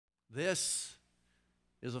This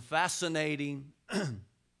is a fascinating,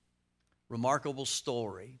 remarkable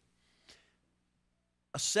story.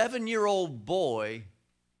 A 7-year-old boy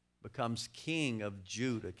becomes king of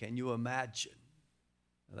Judah. Can you imagine?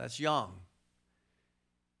 Now, that's young.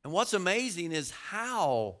 And what's amazing is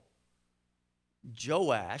how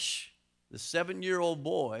Joash, the 7-year-old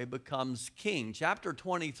boy, becomes king. Chapter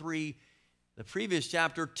 23, the previous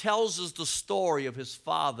chapter, tells us the story of his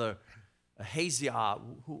father, Ahaziah,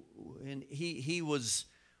 and he was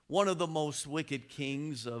one of the most wicked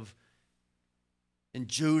kings in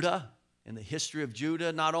Judah, in the history of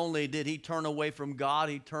Judah. Not only did he turn away from God,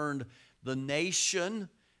 he turned the nation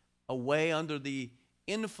away under the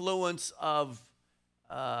influence of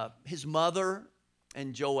his mother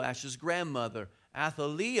and Joash's grandmother,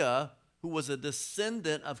 Athaliah, who was a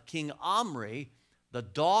descendant of King Omri, the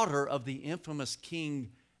daughter of the infamous King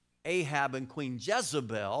Ahab and Queen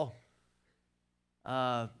Jezebel,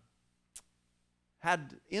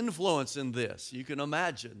 had influence in this. You can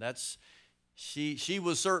imagine. She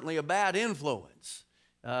was certainly a bad influence.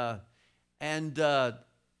 I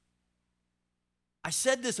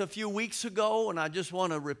said this a few weeks ago, and I just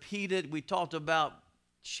want to repeat it. We talked about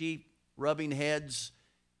sheep rubbing heads,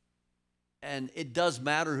 and it does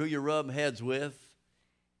matter who you rub heads with.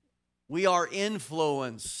 We are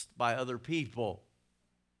influenced by other people.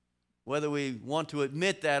 Whether we want to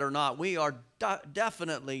admit that or not, we are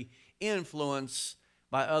definitely influenced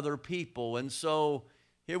by other people. And so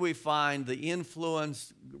here we find the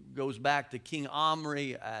influence goes back to King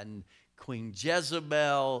Omri and Queen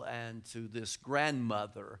Jezebel and to this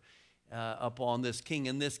grandmother upon this king.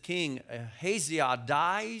 And this king, Ahaziah,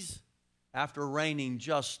 dies after reigning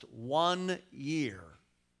just 1 year.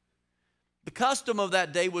 The custom of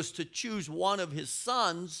that day was to choose one of his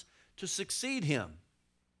sons to succeed him.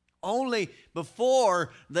 Only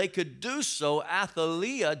before they could do so,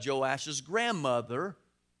 Athaliah, Joash's grandmother,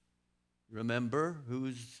 remember,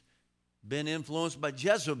 who's been influenced by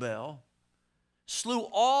Jezebel, slew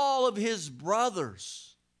all of his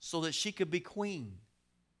brothers so that she could be queen.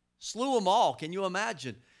 Slew them all. Can you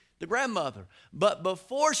imagine? The grandmother. But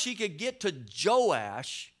before she could get to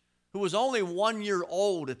Joash, who was only 1 year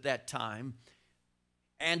old at that time,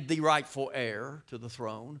 and the rightful heir to the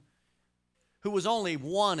throne, who was only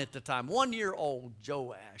 1 at the time, 1 year old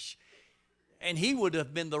Joash, and he would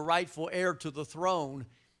have been the rightful heir to the throne.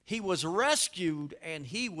 He was rescued and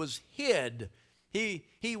he was hid.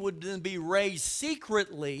 He would then be raised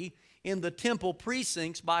secretly in the temple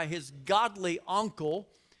precincts by his godly uncle,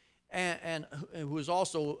 and who was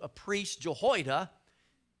also a priest, Jehoiada.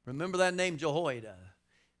 Remember that name, Jehoiada.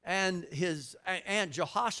 And his aunt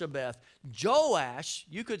Jehoshabeth. Joash,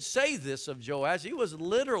 you could say this of Joash, he was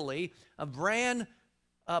literally a brand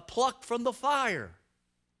plucked from the fire.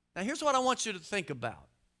 Now here's what I want you to think about.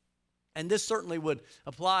 And this certainly would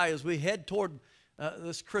apply as we head toward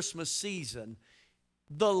this Christmas season.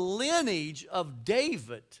 The lineage of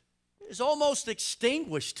David is almost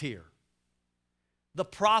extinguished here. The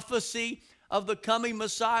prophecy of the coming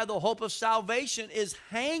Messiah, the hope of salvation, is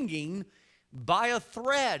hanging by a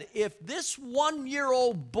thread. If this 1 year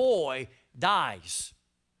old boy dies,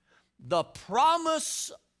 the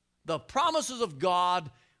promises of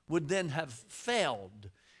God would then have failed.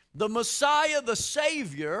 The Messiah, the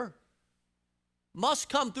Savior, must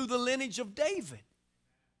come through the lineage of David.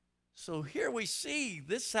 So here we see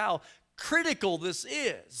this, how critical this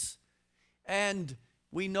is. And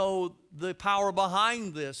we know the power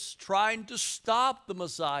behind this, trying to stop the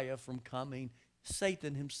Messiah from coming,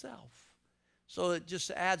 Satan himself. So it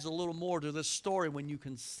just adds a little more to this story when you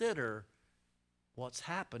consider what's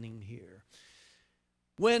happening here.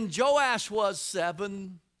 When Joash was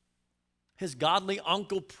 7, his godly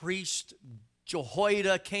uncle priest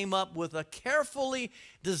Jehoiada came up with a carefully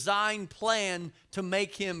designed plan to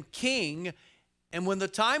make him king. And when the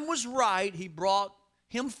time was right, he brought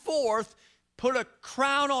him forth, put a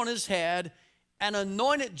crown on his head, and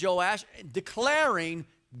anointed Joash, declaring,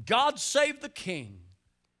 "God save the king."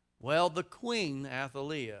 Well, the queen,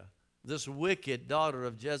 Athaliah, this wicked daughter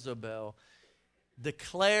of Jezebel,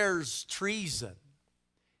 declares treason.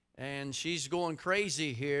 And she's going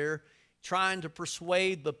crazy here, trying to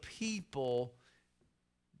persuade the people,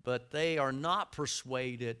 but they are not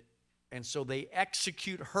persuaded. And so they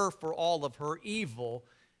execute her for all of her evil.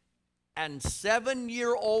 And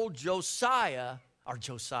 7-year-old Joash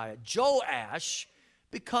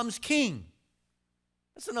becomes king.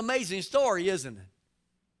 That's an amazing story, isn't it?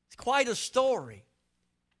 It's quite a story.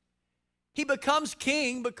 He becomes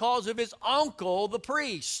king because of his uncle, the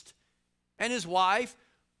priest, and his wife,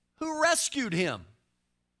 who rescued him.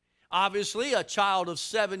 Obviously, a child of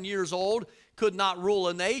 7 years old could not rule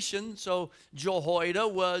a nation, so Jehoiada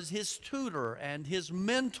was his tutor and his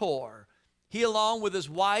mentor. He, along with his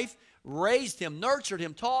wife, raised him, nurtured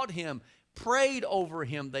him, taught him, prayed over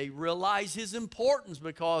him. They realized his importance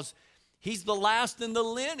because he's the last in the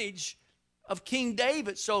lineage of King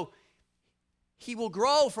David. So he will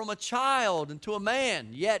grow from a child into a man,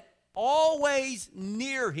 yet always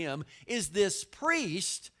near him is this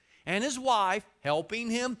priest and his wife helping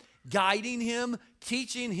him, guiding him,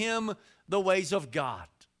 teaching him the ways of God.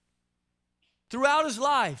 Throughout his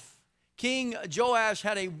life, King Joash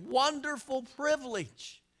had a wonderful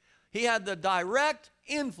privilege. He had the direct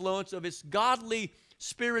influence of his godly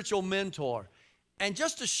spiritual mentor. And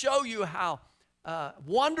just to show you how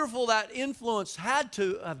wonderful that influence had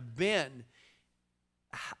to have been,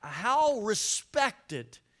 how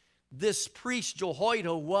respected this priest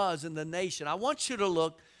Jehoiada was in the nation, I want you to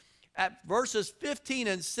look at verses 15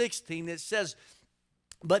 and 16. It says,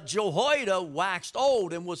 "But Jehoiada waxed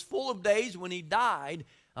old and was full of days when he died.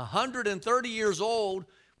 130 years old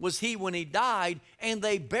was he when he died, and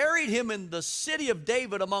they buried him in the city of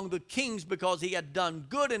David among the kings because he had done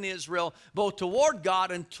good in Israel, both toward God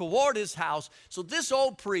and toward his house." So this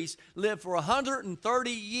old priest lived for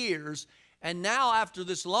 130 years, and now after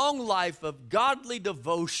this long life of godly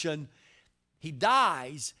devotion, he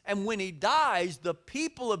dies. And when he dies, the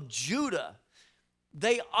people of Judah,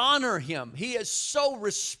 they honor him. He is so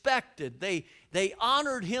respected. They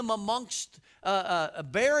honored him amongst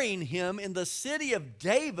burying him in the city of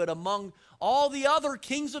David among all the other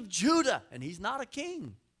kings of Judah. And he's not a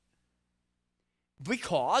king,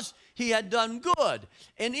 because he had done good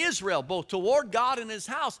in Israel, both toward God and his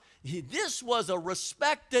house. This was a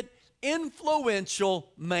respected,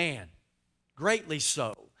 influential man, greatly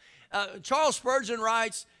so. Charles Spurgeon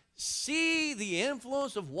writes, "See the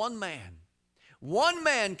influence of one man. One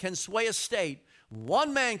man can sway a state.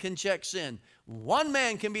 One man can check sin. One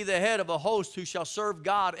man can be the head of a host who shall serve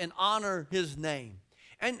God and honor his name."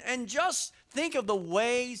 And just think of the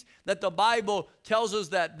ways that the Bible tells us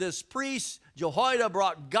that this priest, Jehoiada,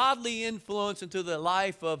 brought godly influence into the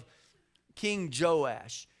life of King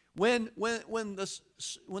Joash. When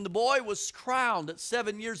the boy was crowned at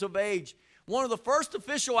 7 years of age, one of the first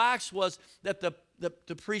official acts was that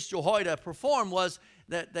the priest Jehoiada performed was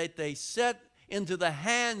that they set into the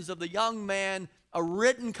hands of the young man a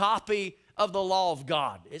written copy of the law of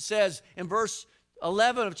God. It says in verse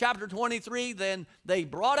 11 of chapter 23, "Then they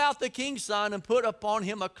brought out the king's son and put upon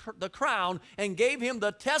him the crown and gave him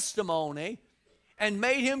the testimony and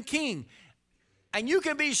made him king." And you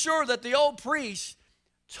can be sure that the old priest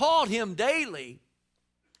taught him daily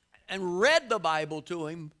and read the Bible to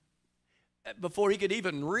him before he could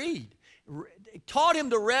even read. Taught him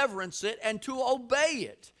to reverence it and to obey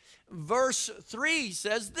it. Verse 3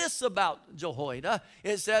 says this about Jehoiada.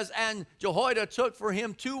 It says, "And Jehoiada took for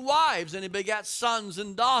him 2 wives, and he begat sons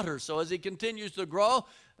and daughters." So as he continues to grow,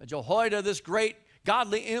 Jehoiada, this great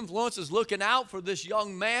godly influence, is looking out for this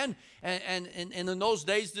young man. And in those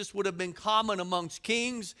days, this would have been common amongst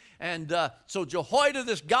kings. And so Jehoiada,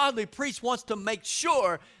 this godly priest, wants to make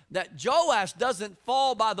sure that Joash doesn't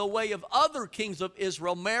fall by the way of other kings of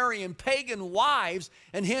Israel, marrying pagan wives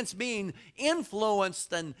and hence being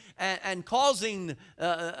influenced and causing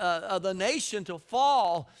the nation to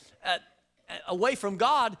fall away from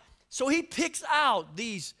God. So he picks out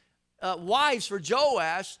these wives for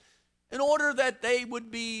Joash in order that they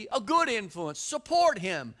would be a good influence, support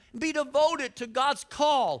him, be devoted to God's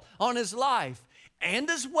call on his life. And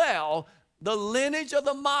as well, the lineage of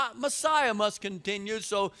the Messiah must continue.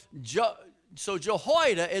 So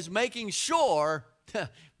Jehoiada is making sure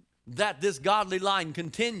that this godly line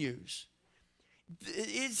continues.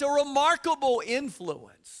 It's a remarkable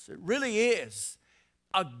influence. It really is.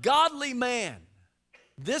 A godly man,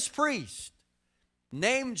 this priest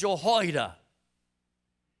named Jehoiada.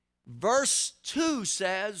 Verse 2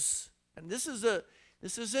 says, and this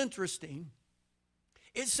is interesting.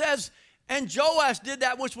 It says, "And Joash did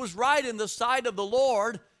that which was right in the sight of the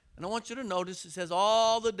Lord." And I want you to notice it says,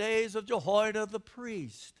 "all the days of Jehoiada the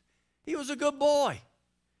priest." He was a good boy.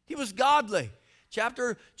 He was godly.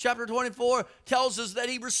 Chapter 24 tells us that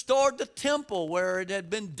he restored the temple where it had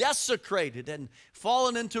been desecrated and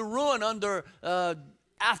fallen into ruin under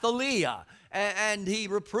Athaliah. And he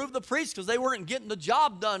reproved the priests because they weren't getting the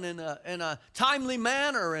job done in a timely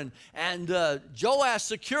manner. And Joash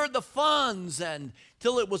secured the funds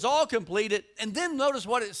until it was all completed. And then notice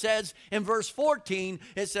what it says in verse 14.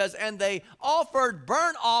 It says, "And they offered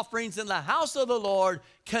burnt offerings in the house of the Lord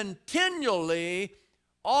continually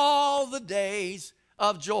all the days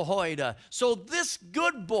of Jehoiada." So this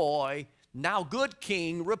good boy, now good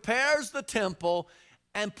king, repairs the temple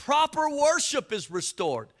and proper worship is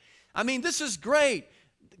restored. I mean, this is great.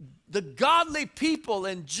 The godly people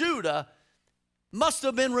in Judah must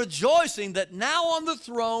have been rejoicing that now on the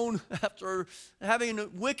throne, after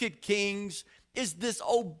having wicked kings, is this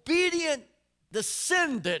obedient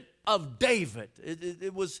descendant of David.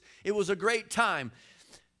 It was a great time.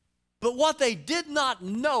 But what they did not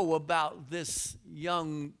know about this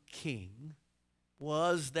young king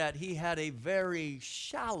was that he had a very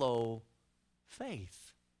shallow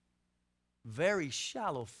faith. Very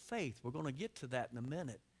shallow faith. We're going to get to that in a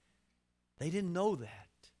minute. They didn't know that.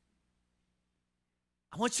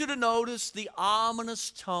 I want you to notice the ominous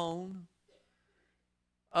tone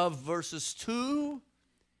of verses 2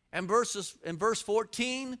 and verse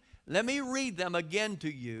 14. Let me read them again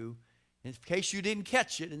to you in case you didn't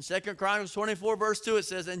catch it. In 2 Chronicles 24 verse 2 it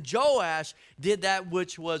says, "And Joash did that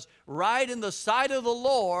which was right in the sight of the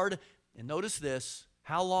Lord." And notice this.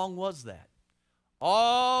 How long was that?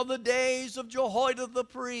 All the days of Jehoiada the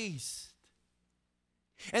priest.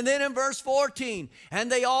 And then in verse 14,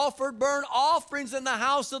 "And they offered burnt offerings in the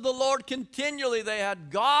house of the Lord continually." They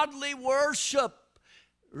had godly worship,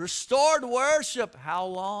 restored worship. How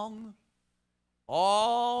long?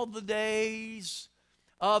 All the days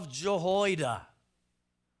of Jehoiada.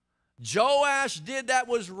 Joash did that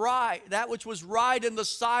which was right in the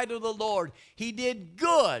sight of the Lord. He did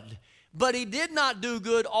good, but he did not do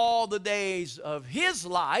good all the days of his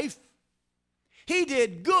life. He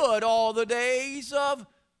did good all the days of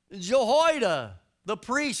Jehoiada, the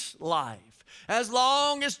priest's life. As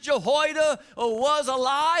long as Jehoiada was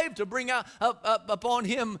alive to bring up upon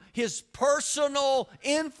him his personal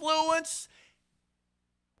influence,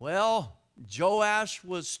 well, Joash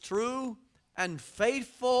was true and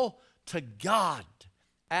faithful to God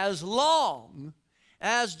as long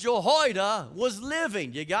as Jehoiada was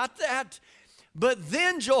living. You got that? But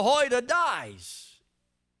then Jehoiada dies.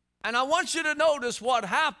 And I want you to notice what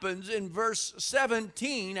happens in verse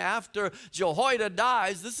 17 after Jehoiada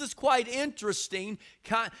dies. This is quite interesting.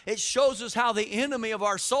 It shows us how the enemy of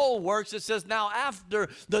our soul works. It says, "Now after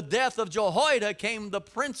the death of Jehoiada came the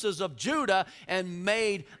princes of Judah and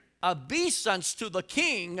made obeisance to the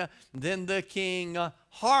king. Then the king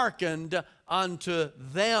hearkened unto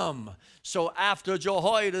them." So after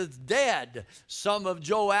Jehoiada's dead, some of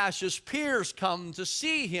Joash's peers come to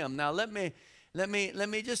see him. Now let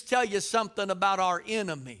me just tell you something about our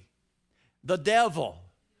enemy, the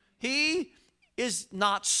devil. He is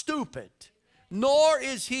not stupid, nor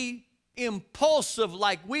is he impulsive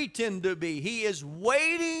like we tend to be. He is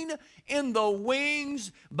waiting in the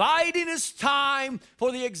wings, biding his time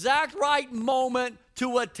for the exact right moment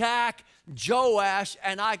to attack Joash.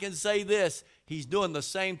 And I can say this, he's doing the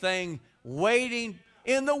same thing, waiting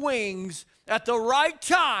in the wings at the right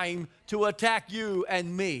time to attack you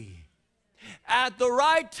and me. At the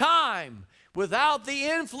right time, without the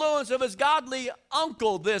influence of his godly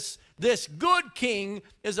uncle, this good king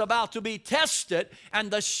is about to be tested,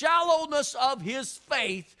 and the shallowness of his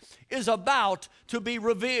faith is about to be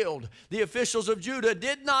revealed. The officials of Judah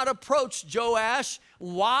did not approach Joash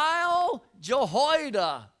while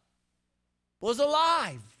Jehoiada was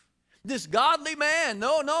alive. This godly man,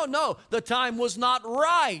 no. The time was not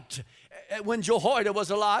right when Jehoiada was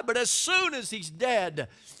alive, but as soon as he's dead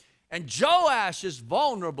and Joash is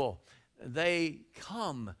vulnerable, they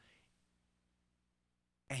come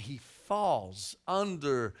and he falls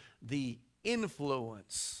under the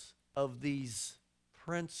influence of these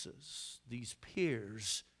princes, these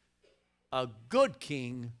peers. A good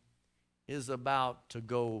king is about to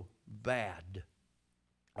go bad.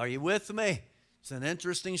 Are you with me? It's an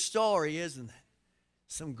interesting story, isn't it?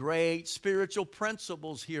 Some great spiritual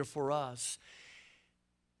principles here for us.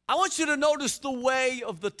 I want you to notice the way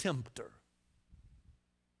of the tempter.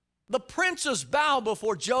 The princes bow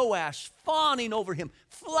before Joash, fawning over him,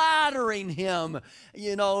 flattering him,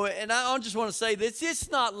 and I just want to say this, it's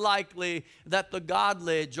not likely that the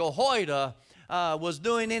godly Jehoiada was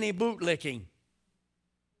doing any bootlicking.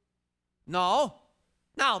 No.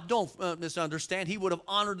 Now, don't misunderstand. He would have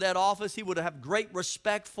honored that office. He would have great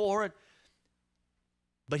respect for it.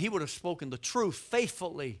 But he would have spoken the truth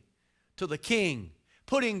faithfully to the king,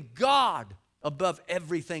 putting God above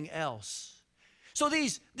everything else. So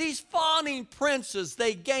these fawning princes,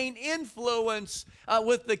 they gain influence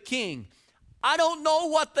with the king. I don't know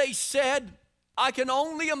what they said. I can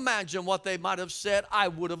only imagine what they might have said. I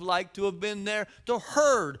would have liked to have been there to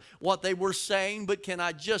heard what they were saying. But can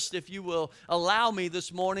I just, if you will allow me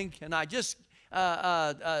this morning, can I just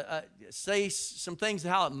say some things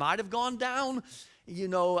how it might have gone down?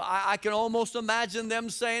 I can almost imagine them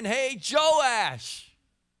saying, "Hey, Joash,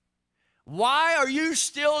 Why are you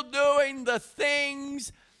still doing the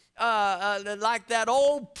things like that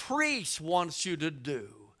old priest wants you to do?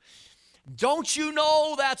 Don't you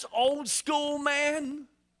know that's old school, man?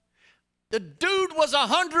 The dude was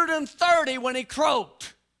 130 when he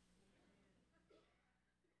croaked.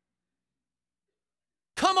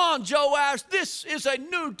 Come on, Joash, this is a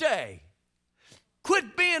new day.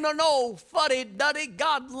 Quit being an old fuddy-duddy.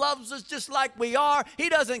 God loves us just like we are. He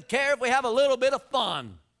doesn't care if we have a little bit of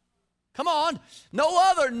fun. Come on. No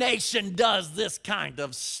other nation does this kind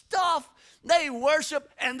of stuff. They worship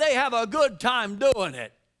and they have a good time doing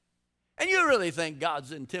it. And you really think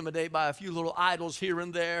God's intimidated by a few little idols here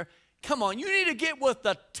and there? Come on, you need to get with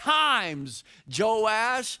the times,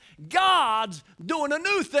 Joash. God's doing a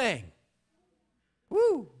new thing.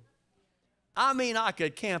 Woo. I mean, I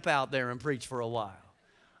could camp out there and preach for a while.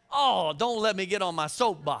 Oh, don't let me get on my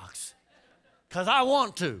soapbox, because I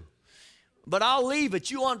want to. But I'll leave it,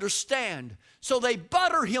 you understand. So they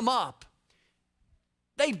butter him up.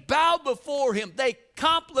 They bow before him. They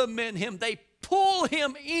compliment him. They pull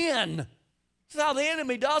him in. This is how the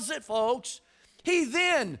enemy does it, folks. He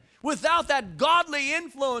then, without that godly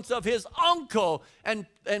influence of his uncle and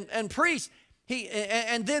priest,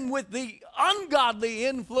 and then with the ungodly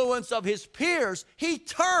influence of his peers, he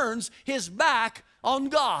turns his back on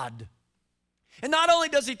God. And not only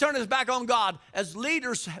does he turn his back on God, as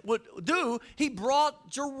leaders would do, he brought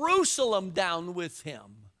Jerusalem down with him.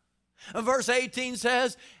 And verse 18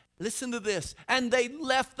 says, listen to this, and they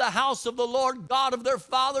left the house of the Lord God of their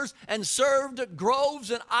fathers and served groves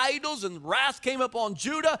and idols, and wrath came upon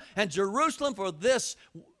Judah and Jerusalem for this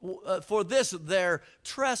their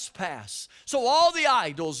trespass. So all the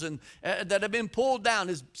idols that have been pulled down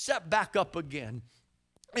is set back up again,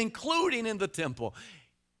 including in the temple.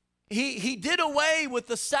 He did away with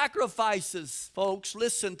the sacrifices, folks.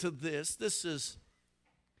 Listen to this. This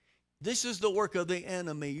is the work of the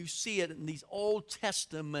enemy. You see it in these Old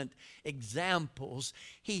Testament examples.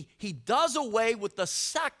 He does away with the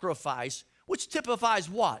sacrifice, which typifies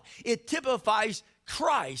what? It typifies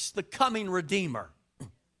Christ, the coming Redeemer.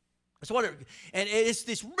 That's what and it's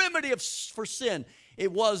this remedy for sin.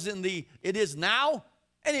 It is now,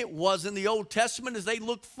 and it was in the Old Testament as they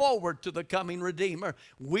look forward to the coming Redeemer.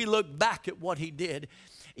 We look back at what he did.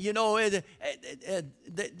 You know,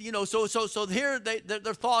 so here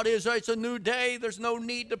their thought is, it's a new day. There's no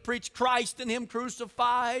need to preach Christ and him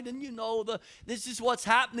crucified. And you know, this is what's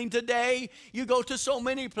happening today. You go to so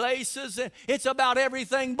many places, it's about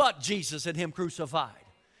everything but Jesus and him crucified.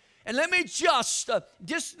 And let me just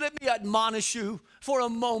let me admonish you for a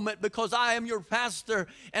moment, because I am your pastor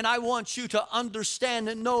and I want you to understand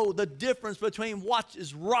and know the difference between what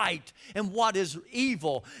is right and what is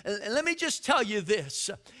evil. And let me just tell you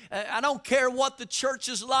this. I don't care what the church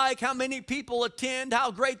is like, how many people attend,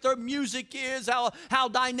 how great their music is, how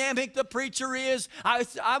dynamic the preacher is.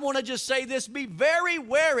 I want to just say this: be very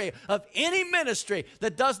wary of any ministry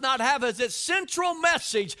that does not have as its central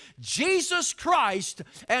message Jesus Christ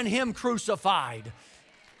and him crucified.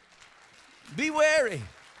 Be wary.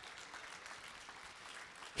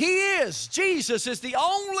 Jesus is the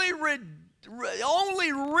only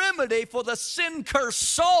remedy for the sin-cursed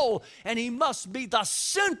soul, and he must be the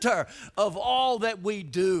center of all that we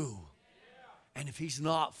do. And if he's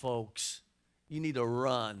not, folks, you need to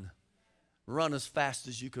run. Run as fast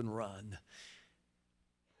as you can run.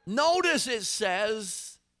 Notice it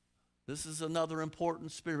says, this is another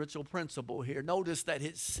important spiritual principle here. Notice that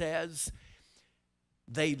it says,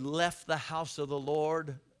 they left the house of the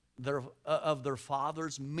Lord of their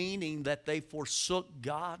fathers, meaning that they forsook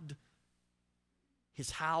God,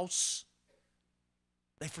 his house.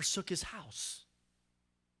 They forsook his house,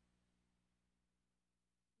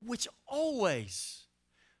 which always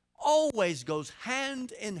goes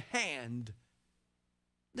hand in hand.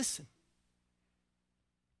 Listen,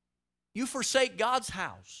 you forsake God's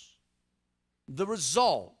house, the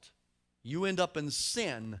result, you end up in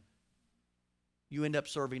sin. You end up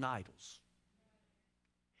serving idols.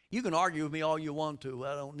 You can argue with me all you want to.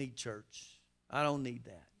 I don't need church. I don't need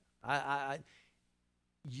that.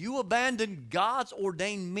 You abandon God's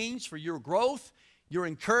ordained means for your growth, your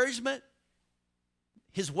encouragement,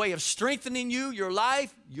 his way of strengthening you, your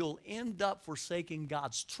life, you'll end up forsaking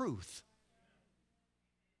God's truth.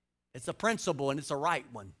 It's a principle, and it's a right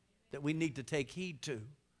one that we need to take heed to.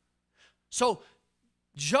 So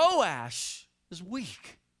Joash is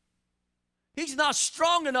weak. He's not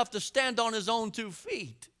strong enough to stand on his own 2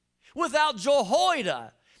 feet. Without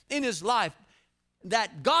Jehoiada in his life,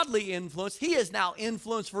 that godly influence, he is now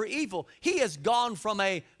influenced for evil. He has gone from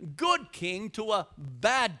a good king to a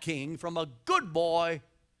bad king, from a good boy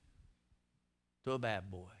to a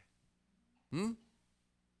bad boy. And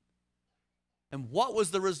what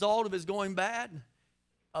was the result of his going bad?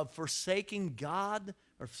 Of forsaking God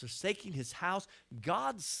or forsaking his house?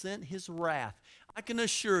 God sent his wrath. I can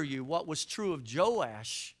assure you what was true of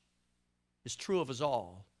Joash is true of us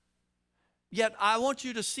all. Yet I want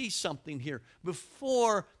you to see something here.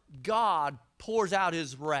 Before God pours out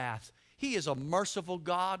his wrath, he is a merciful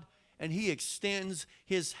God, and he extends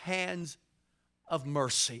his hands of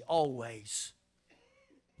mercy always.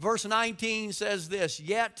 Verse 19 says this,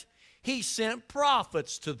 yet he sent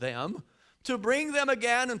prophets to them to bring them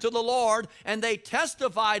again unto the Lord, and they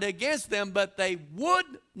testified against them, but they would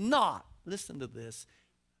not. Listen to this.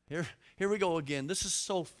 Here we go again. This is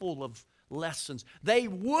so full of lessons. They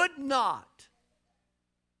would not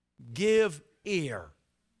give ear.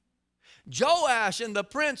 Joash and the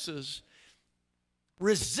princes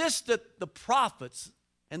resisted the prophets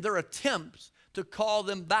and their attempts to call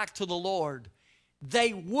them back to the Lord.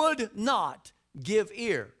 They would not give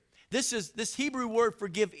ear. This Hebrew word for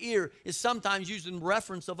give ear is sometimes used in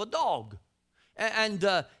reference of a dog. And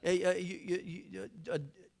of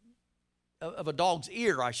a dog's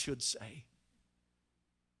ear, I should say.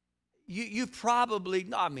 You probably,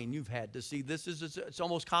 I mean, you've had to see this. It's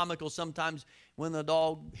almost comical sometimes when the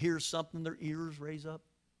dog hears something, their ears raise up,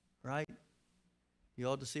 right? You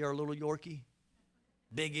ought to see our little Yorkie.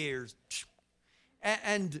 Big ears.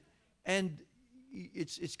 And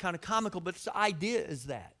it's kind of comical, but the idea is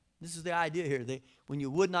that. This is the idea here. When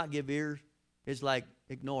you would not give ears, it's like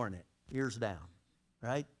ignoring it. Ears down,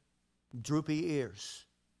 right? Droopy ears.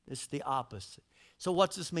 It's the opposite. So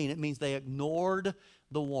what's this mean? It means they ignored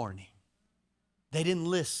the warning. They didn't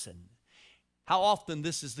listen. How often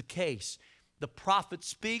this is the case? The prophet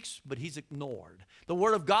speaks, but he's ignored. The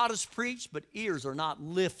word of God is preached, but ears are not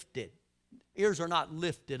lifted. Ears are not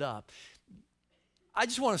lifted up. I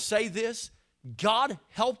just want to say this. God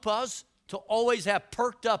help us to always have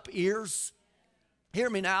perked up ears. Hear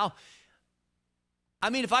me now. I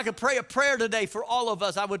mean, if I could pray a prayer today for all of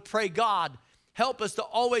us, I would pray, God, help us to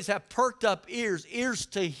always have perked up ears, ears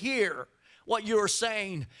to hear what you are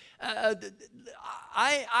saying.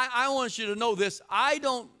 I want you to know this. I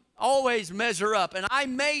don't always measure up, and I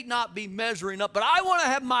may not be measuring up, but I want to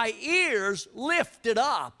have my ears lifted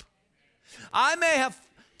up. I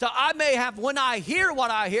may have, when I hear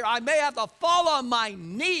what I hear, I may have to fall on my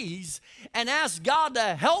knees and ask God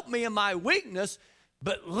to help me in my weakness,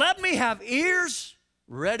 but let me have ears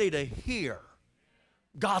ready to hear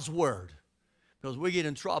God's word. Because we get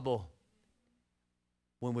in trouble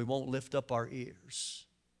when we won't lift up our ears.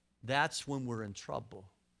 That's when we're in trouble.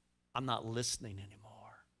 I'm not listening anymore.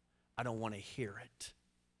 I don't want to hear it.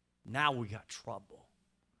 Now we got trouble.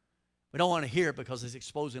 We don't want to hear it because it's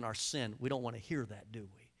exposing our sin. We don't want to hear that, do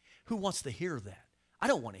we? Who wants to hear that? I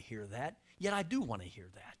don't want to hear that, yet I do want to hear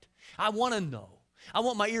that. I want to know. I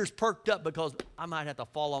want my ears perked up because I might have to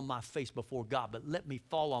fall on my face before God, but let me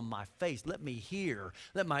fall on my face. Let me hear.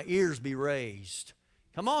 Let my ears be raised.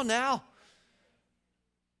 Come on now.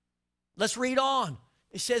 Let's read on.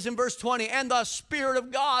 It says in verse 20, and the Spirit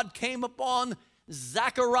of God came upon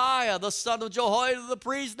Zechariah, the son of Jehoiada the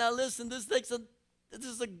priest. Now listen, this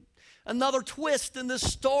is another twist in this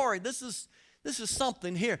story. This is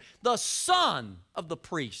something here. The son of the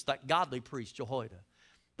priest, that godly priest, Jehoiada,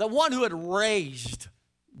 the one who had raised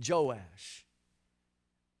Joash,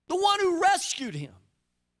 the one who rescued him,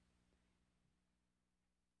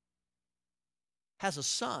 has a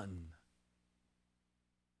son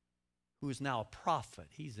who is now a prophet.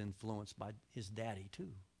 He's influenced by his daddy too.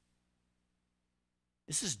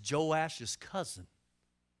 This is Joash's cousin.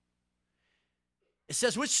 It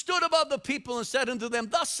says, which stood above the people and said unto them,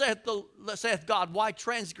 thus saith God, why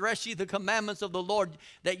transgress ye the commandments of the Lord,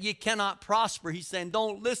 that ye cannot prosper? He's saying,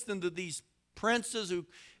 don't listen to these princes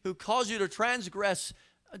who cause you to transgress,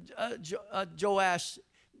 Joash.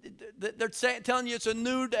 They're telling you it's a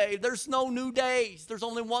new day. There's no new days. There's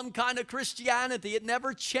only one kind of Christianity. It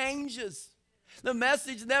never changes. The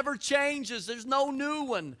message never changes. There's no new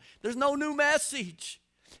one. There's no new message.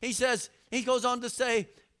 He says, he goes on to say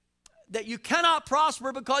that you cannot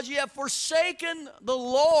prosper because ye have forsaken the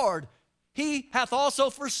Lord. He hath also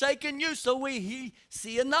forsaken you. So we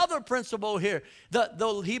see another principle here.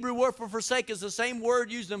 The Hebrew word for forsake is the same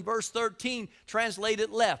word used in verse 13, translated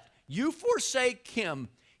left. You forsake him,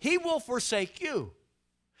 he will forsake you.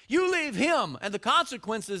 You leave him, and the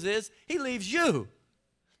consequences is he leaves you.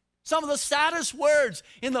 Some of the saddest words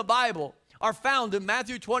in the Bible are found in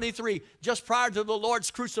Matthew 23, just prior to the Lord's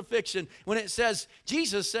crucifixion, when it says,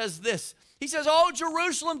 Jesus says this. He says, "O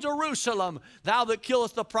Jerusalem, Jerusalem, thou that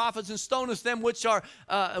killest the prophets and stonest them which are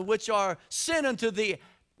sent unto thee."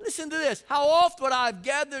 Listen to this. How oft would I have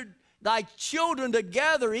gathered thy children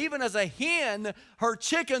together, even as a hen her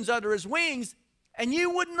chickens under his wings, and you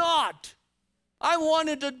would not. I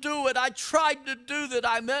wanted to do it. I tried to do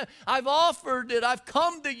that. I've offered it. I've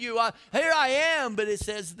come to you. Here I am. But it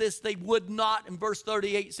says this, they would not. In verse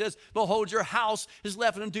 38 says, behold, your house is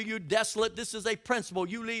left unto you desolate. This is a principle.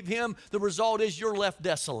 You leave him, the result is you're left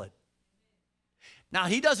desolate. Now,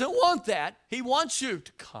 he doesn't want that. He wants you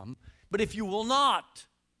to come. But if you will not,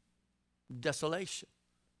 desolation.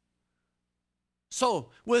 So,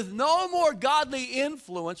 with no more godly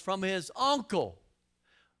influence from his uncle,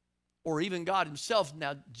 or even God himself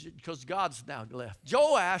now, because God's now left,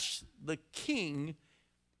 Joash, the king,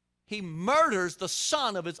 he murders the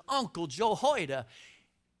son of his uncle Jehoiada,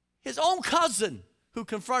 his own cousin, who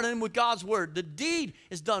confronted him with God's word. The deed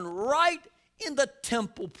is done right in the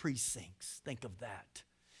temple precincts. Think of that.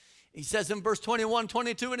 He says in verse 21,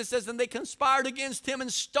 22, and it says, and they conspired against him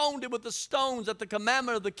and stoned him with the stones at the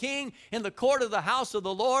commandment of the king in the court of the house of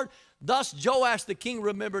the Lord. Thus Joash the king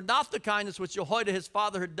remembered not the kindness which Jehoiada his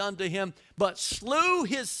father had done to him, but slew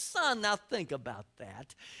his son. Now think about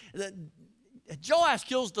that. Joash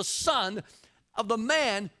kills the son of the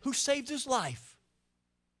man who saved his life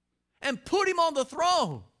and put him on the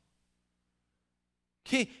throne.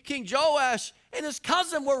 King Joash and his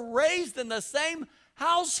cousin were raised in the same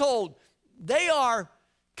household. They are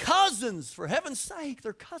cousins, for heaven's sake,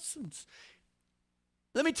 they're cousins.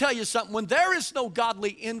 Let me tell you something. When there is no godly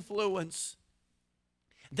influence,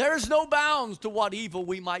 there is no bounds to what evil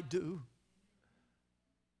we might do.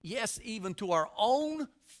 Yes, even to our own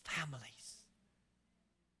families.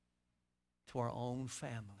 To our own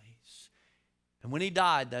families. And when he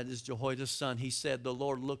died, that is Jehoiada's son, he said, the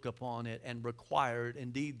Lord look upon it and required.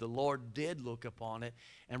 Indeed, the Lord did look upon it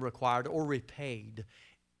and required or repaid.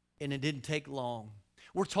 And it didn't take long.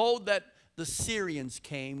 We're told that the Syrians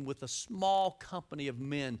came with a small company of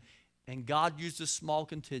men, and God used a small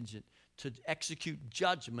contingent to execute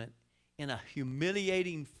judgment in a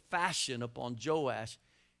humiliating fashion upon Joash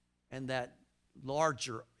and that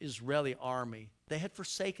larger Israeli army. They had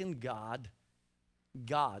forsaken God.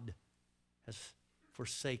 God has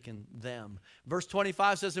forsaken them. Verse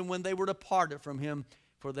 25 says, and when they were departed from him,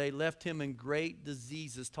 for they left him in great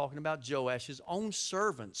diseases, talking about Joash, his own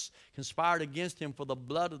servants conspired against him for the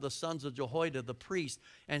blood of the sons of Jehoiada the priest,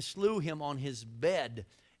 and slew him on his bed.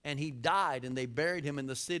 And he died, and they buried him in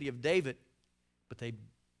the city of David. But they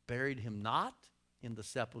buried him not in the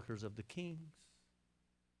sepulchres of the kings.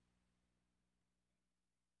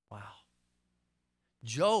 Wow.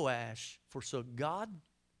 Joash forsook God.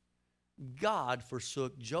 God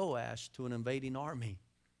forsook Joash to an invading army.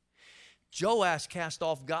 Joash cast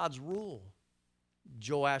off God's rule.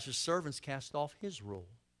 Joash's servants cast off his rule.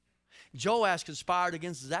 Joash conspired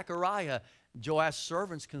against Zechariah. Joash's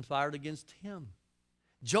servants conspired against him.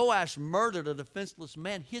 Joash murdered a defenseless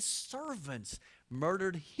man. His servants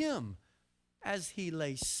murdered him as he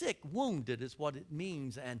lay sick. Wounded is what it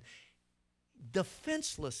means. And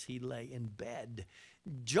defenseless he lay in bed.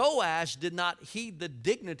 Joash did not heed the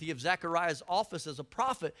dignity of Zechariah's office as a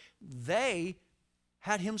prophet. They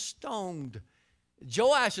had him stoned.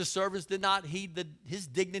 Joash's servants did not heed his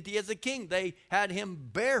dignity as a king. They had him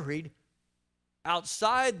buried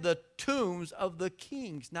outside the tombs of the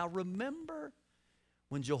kings. Now remember,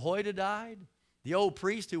 when Jehoiada died, the old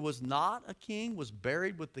priest who was not a king was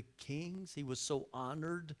buried with the kings. He was so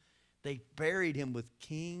honored. They buried him with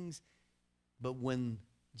kings. But when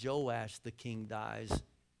Joash the king dies,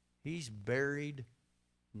 he's buried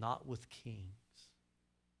not with kings.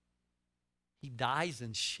 He dies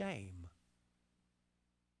in shame.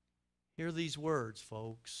 Hear these words,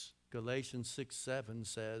 folks. Galatians 6:7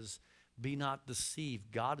 says, be not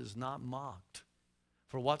deceived. God is not mocked.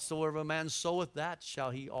 For whatsoever a man soweth, that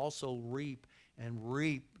shall he also reap. And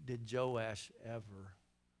reap did Joash ever.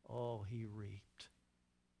 Oh, he reaped.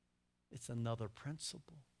 It's another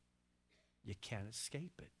principle. You can't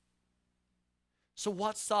escape it. So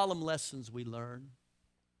what solemn lessons we learn?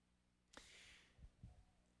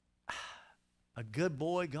 A good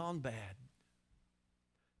boy gone bad.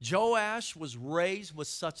 Joash was raised with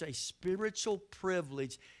such a spiritual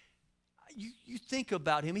privilege. You think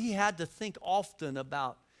about him. He had to think often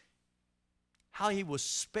about how he was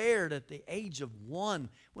spared at the age of 1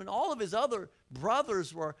 when all of his other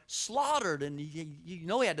brothers were slaughtered. And he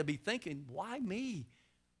had to be thinking, why me?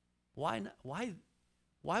 Why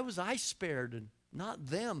was I spared and not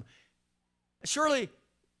them? Surely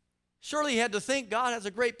he had to think, God has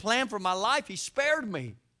a great plan for my life. He spared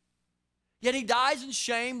me. Yet he dies in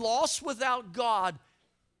shame, lost without God.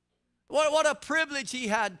 What a privilege he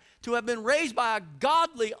had to have been raised by a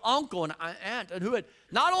godly uncle and aunt, and who had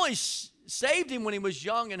not only saved him when he was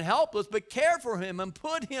young and helpless, but cared for him and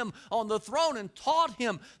put him on the throne and taught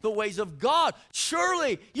him the ways of God.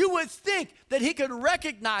 Surely you would think that he could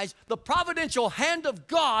recognize the providential hand of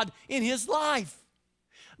God in his life.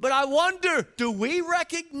 But I wonder, do we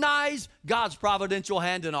recognize God's providential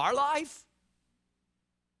hand in our life?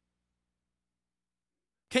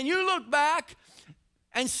 Can you look back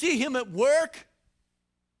and see him at work?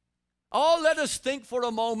 Oh, let us think for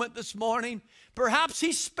a moment this morning. Perhaps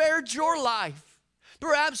he spared your life.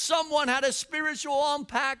 Perhaps someone had a spiritual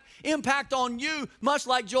impact on you, much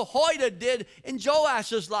like Jehoiada did in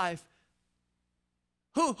Joash's life.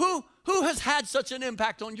 Who has had such an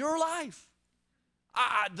impact on your life?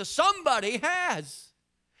 Somebody has.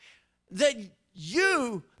 That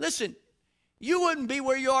you, listen, you wouldn't be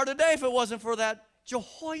where you are today if it wasn't for that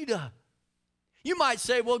Jehoiada. You might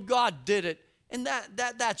say, well, God did it. And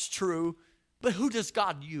that's true. But who does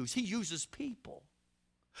God use? He uses people.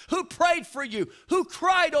 Who prayed for you? Who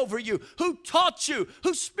cried over you? Who taught you?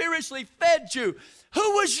 Who spiritually fed you?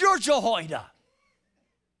 Who was your Jehoiada?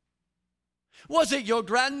 Was it your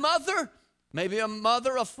grandmother? Maybe a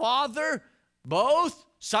mother, a father? Both?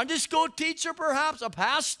 Sunday school teacher perhaps? A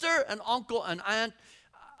pastor? An uncle? An aunt?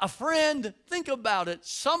 A friend? Think about it.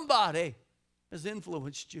 Somebody has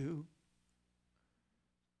influenced you.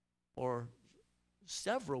 Or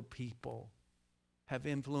several people have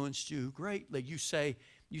influenced you greatly. You say,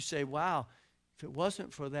 wow, if it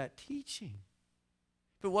wasn't for that teaching,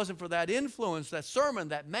 if it wasn't for that influence, that sermon,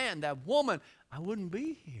 that man, that woman, I wouldn't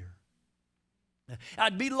be here.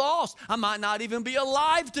 I'd be lost. I might not even be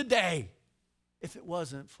alive today if it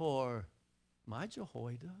wasn't for my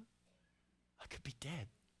Jehoiada. I could be dead.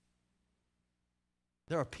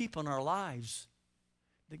 There are people in our lives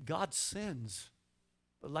that God sends,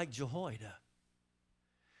 but like Jehoiada.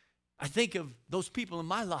 I think of those people in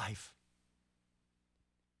my life.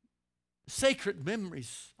 Sacred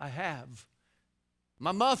memories I have.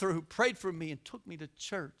 My mother who prayed for me and took me to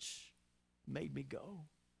church, made me go.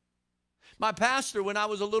 My pastor, when I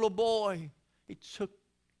was a little boy, he took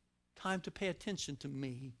time to pay attention to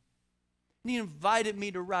me. And he invited me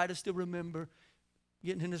to ride. I still remember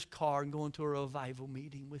getting in his car and going to a revival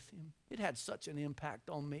meeting with him. It had such an impact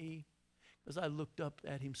on me because I looked up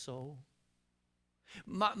at him so.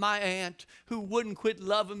 My aunt, who wouldn't quit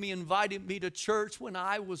loving me, invited me to church when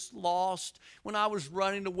I was lost, when I was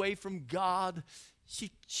running away from God. She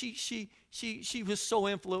was so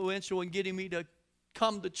influential in getting me to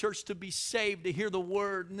come to church to be saved, to hear the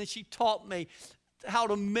word. And then she taught me how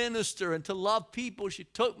to minister and to love people. She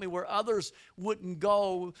took me where others wouldn't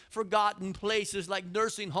go, forgotten places like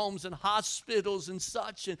nursing homes and hospitals and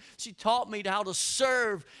such. And she taught me how to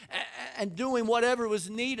serve and doing whatever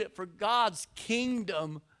was needed for God's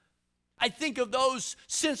kingdom. I think of those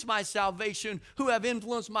since my salvation who have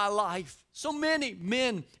influenced my life. So many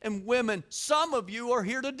men and women. Some of you are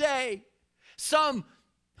here today. Some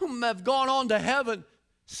whom have gone on to heaven.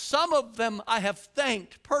 Some of them I have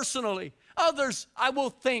thanked personally. Others I will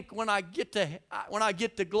thank when I get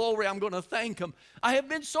to glory. I'm going to thank them. I have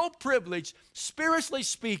been so privileged, spiritually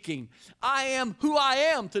speaking. I am who I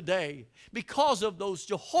am today because of those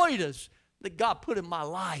Jehoiadas that God put in my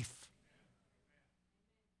life.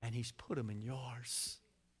 And He's put them in yours.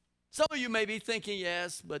 Some of you may be thinking,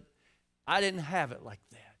 yes, but I didn't have it like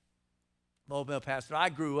that. Oh, well, Pastor, I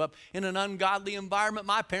grew up in an ungodly environment.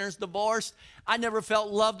 My parents divorced. I never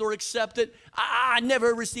felt loved or accepted. I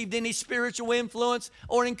never received any spiritual influence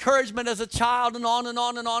or encouragement as a child, and on and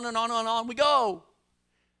on and on and on and on we go.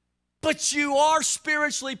 But you are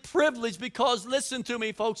spiritually privileged because, listen to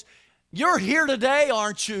me, folks, you're here today,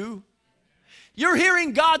 aren't you? You're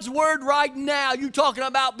hearing God's word right now. You're talking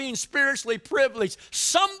about being spiritually privileged.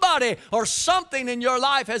 Somebody or something in your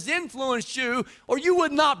life has influenced you, or you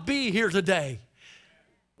would not be here today.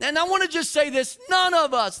 And I want to just say this. None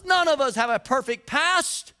of us have a perfect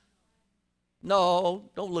past. No,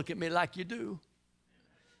 don't look at me like you do.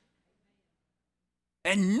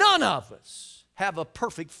 And none of us have a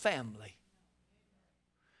perfect family.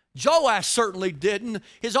 Joash certainly didn't.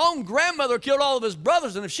 His own grandmother killed all of his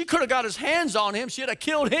brothers, and if she could have got his hands on him, she'd have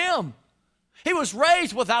killed him. He was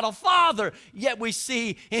raised without a father, yet we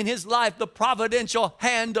see in his life the providential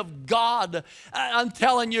hand of God. I'm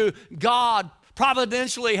telling you, God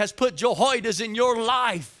providentially has put Jehoiadas in your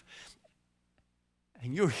life,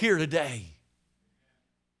 and you're here today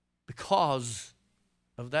because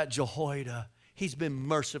of that Jehoiada. He's been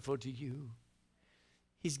merciful to you.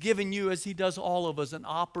 He's given you, as He does all of us, an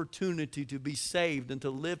opportunity to be saved and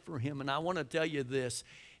to live for Him. And I want to tell you this.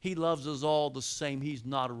 He loves us all the same. He's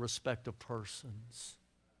not a respecter of persons.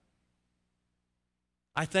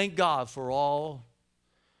 I thank God for all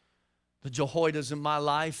the Jehoiadas in my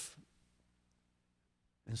life,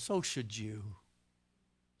 and so should you.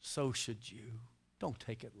 So should you. Don't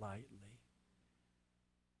take it lightly.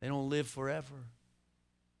 They don't live forever.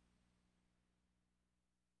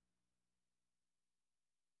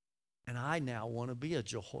 And I now want to be a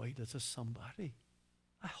Jehoiada to somebody.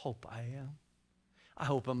 I hope I am. I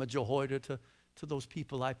hope I'm a Jehoiada to those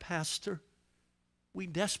people I pastor. We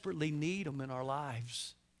desperately need them in our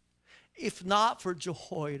lives. If not for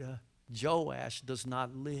Jehoiada, Joash does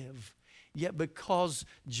not live. Yet because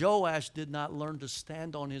Joash did not learn to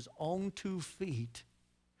stand on his own 2 feet,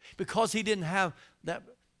 because he didn't have that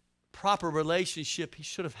proper relationship he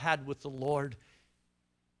should have had with the Lord,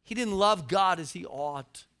 he didn't love God as he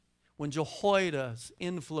ought. When Jehoiada's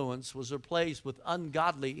influence was replaced with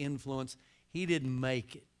ungodly influence, he didn't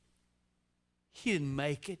make it. He didn't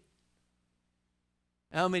make it.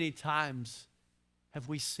 How many times have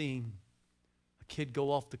we seen a kid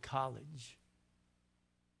go off to college,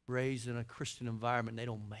 raised in a Christian environment, and they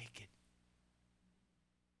don't make it?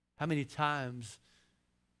 How many times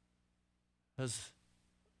has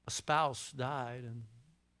a spouse died and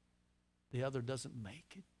the other doesn't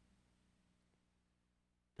make it?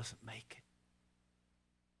 Doesn't make it.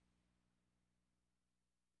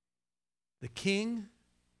 The king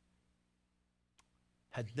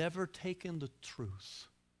had never taken the truth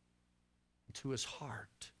into his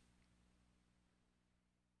heart.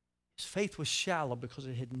 His faith was shallow because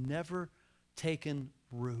it had never taken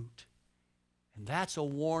root. And that's a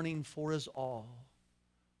warning for us all.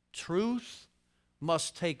 Truth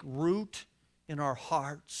must take root in our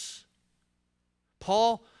hearts.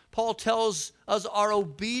 Paul tells us our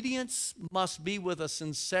obedience must be with a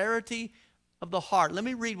sincerity of the heart. Let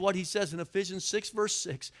me read what he says in Ephesians 6, verse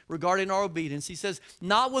 6 regarding our obedience. He says,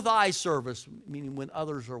 not with eye service, meaning when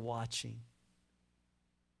others are watching.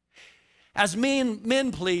 As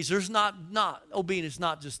men pleasers, obedience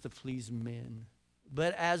not just to please men,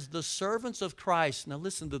 but as the servants of Christ. Now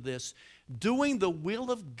listen to this. Doing the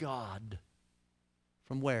will of God.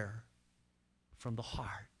 From where? From the heart.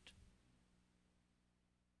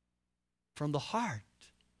 From the heart.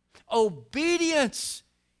 Obedience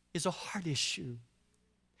is a heart issue.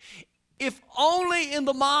 If only in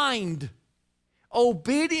the mind,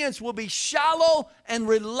 obedience will be shallow and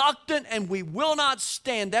reluctant and we will not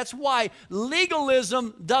stand. That's why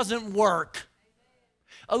legalism doesn't work.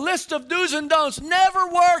 A list of do's and don'ts never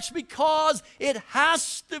works because it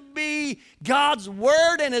has to be God's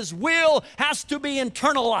word and His will has to be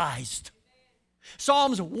internalized.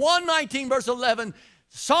 Psalms 119 verse 11,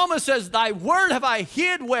 Psalmist says, thy word have I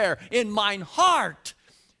hid where? In mine heart,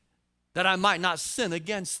 that I might not sin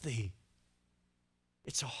against thee.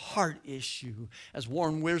 It's a heart issue. As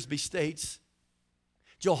Warren Wiersbe states,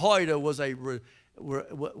 Jehoiada was a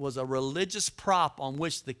religious prop on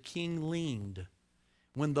which the king leaned.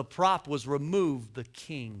 When the prop was removed, the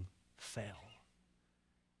king fell.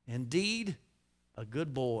 Indeed, a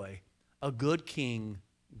good boy, a good king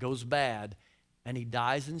goes bad, and he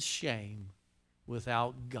dies in shame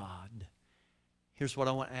without God. Here's what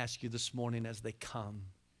I want to ask you this morning as they come.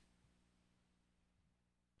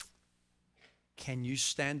 Can you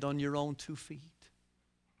stand on your own 2 feet?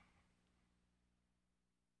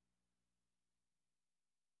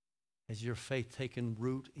 Has your faith taken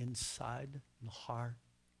root inside the heart?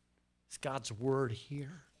 Is God's word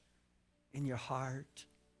here in your heart?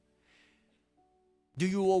 Do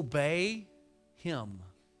you obey Him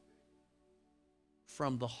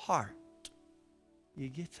from the heart? You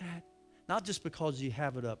get that? Not just because you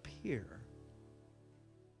have it up here.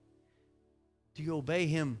 Do you obey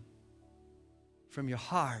Him from your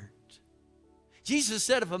heart? Jesus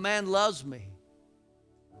said, if a man loves me,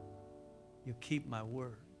 he'll keep my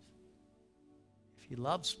words. If he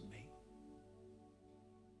loves me.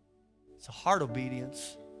 It's a heart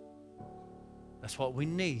obedience. That's what we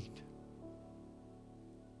need.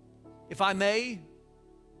 If I may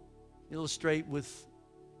illustrate with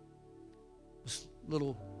this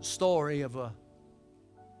little story of a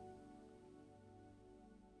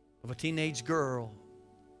teenage girl.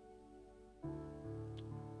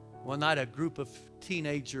 One night a group of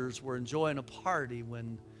teenagers were enjoying a party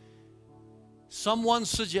when someone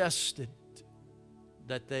suggested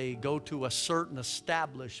that they go to a certain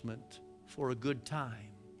establishment for a good time.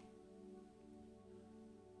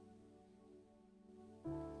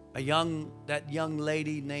 That young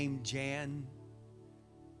lady named Jan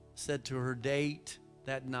said to her date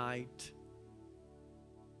that night,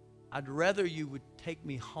 I'd rather you would take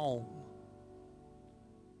me home.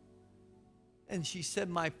 And she said,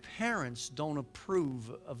 my parents don't approve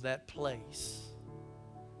of that place.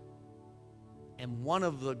 And one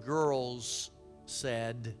of the girls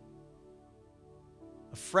said,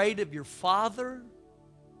 Afraid of your father?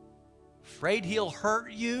 Afraid he'll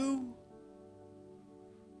hurt you?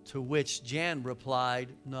 To which Jan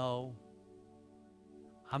replied, no,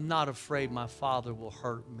 I'm not afraid my father will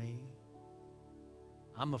hurt me.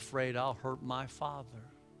 I'm afraid I'll hurt my father.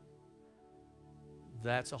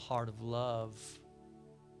 That's a heart of love.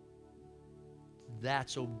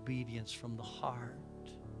 That's obedience from the heart.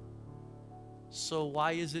 So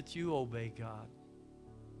why is it you obey God?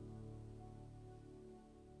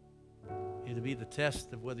 It'll be the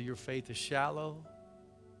test of whether your faith is shallow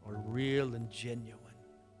or real and genuine.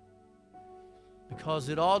 Because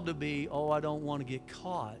it ought to be, oh, I don't want to get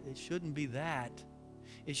caught. It shouldn't be that.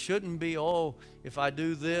 It shouldn't be, oh, if I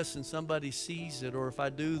do this and somebody sees it, or if I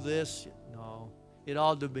do this. No, it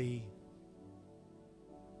ought to be,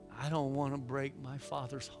 I don't want to break my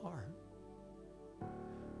Father's heart.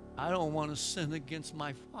 I don't want to sin against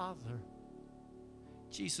my Father.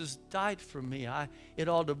 Jesus died for me. It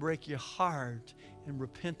ought to break your heart, and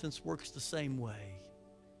repentance works the same way.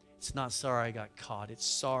 It's not sorry I got caught. It's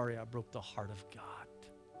sorry I broke the heart of God.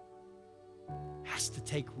 Has to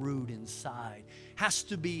take root inside. Has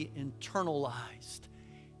to be internalized.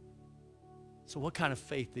 So what kind of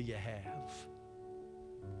faith do you have?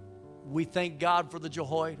 We thank God for the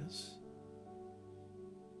Jehoiadas.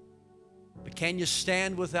 But can you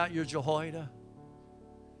stand without your Jehoiada?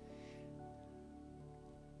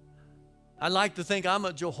 I like to think I'm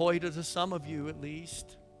a Jehoiada to some of you at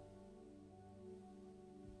least.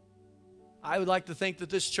 I would like to think that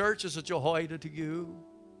this church is a Jehoiada to you.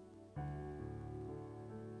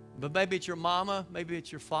 But maybe it's your mama, maybe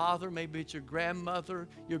it's your father, maybe it's your grandmother,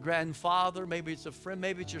 your grandfather, maybe it's a friend,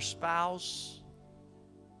 maybe it's your spouse.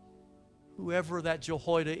 Whoever that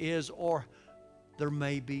Jehoiada is, or there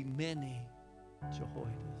may be many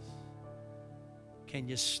Jehoiadas. Can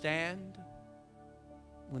you stand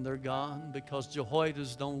when they're gone? Because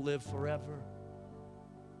Jehoiadas don't live forever.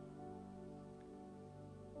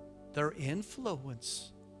 Their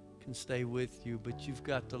influence can stay with you, but you've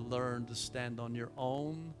got to learn to stand on your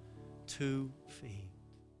own 2 feet.